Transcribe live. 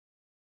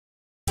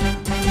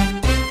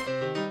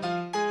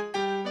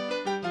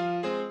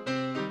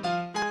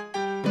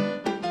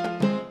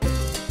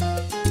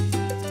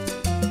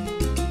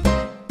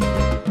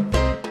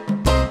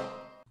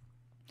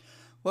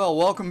Well,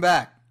 welcome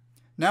back.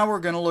 Now we're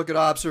going to look at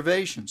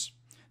observations.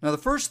 Now the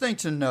first thing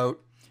to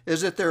note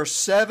is that there are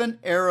 7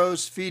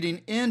 arrows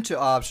feeding into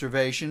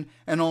observation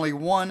and only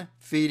 1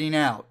 feeding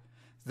out.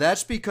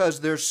 That's because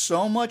there's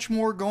so much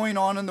more going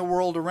on in the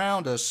world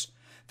around us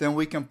than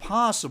we can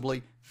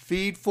possibly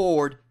feed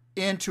forward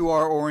into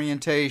our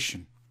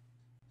orientation.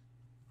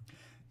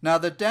 Now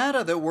the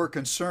data that we're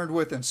concerned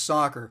with in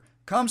soccer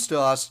comes to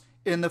us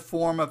in the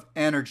form of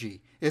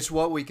energy. It's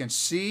what we can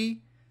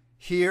see,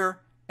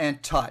 hear,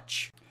 and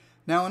touch.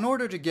 Now, in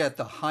order to get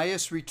the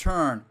highest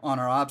return on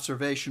our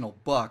observational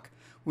buck,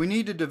 we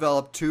need to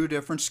develop 2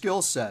 different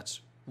skill sets.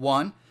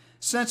 1,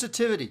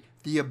 sensitivity,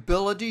 the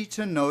ability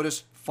to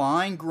notice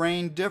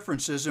fine-grained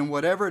differences in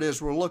whatever it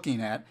is we're looking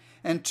at.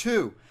 And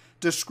 2,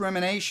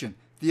 discrimination,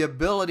 the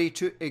ability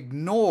to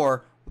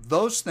ignore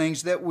those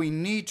things that we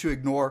need to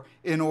ignore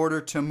in order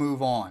to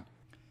move on.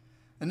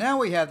 And now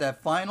we have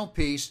that final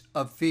piece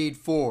of feed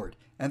forward.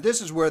 And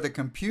this is where the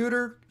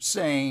computer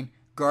saying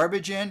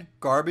garbage in,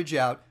 garbage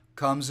out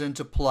comes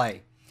into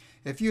play.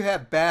 If you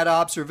have bad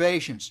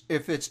observations,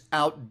 if it's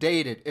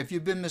outdated, if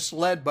you've been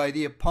misled by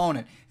the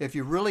opponent, if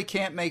you really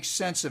can't make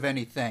sense of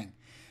anything,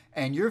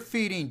 and you're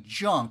feeding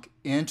junk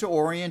into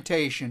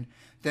orientation,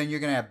 then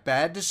you're going to have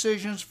bad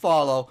decisions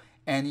follow,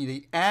 and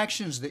the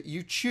actions that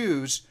you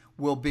choose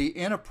will be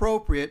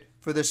inappropriate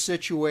for the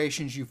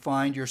situations you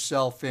find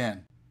yourself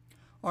in.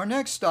 Our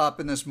next stop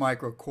in this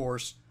micro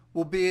course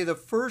will be the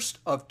first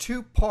of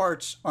 2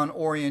 parts on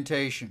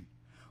orientation,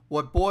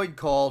 what Boyd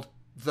called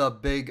the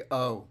Big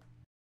O.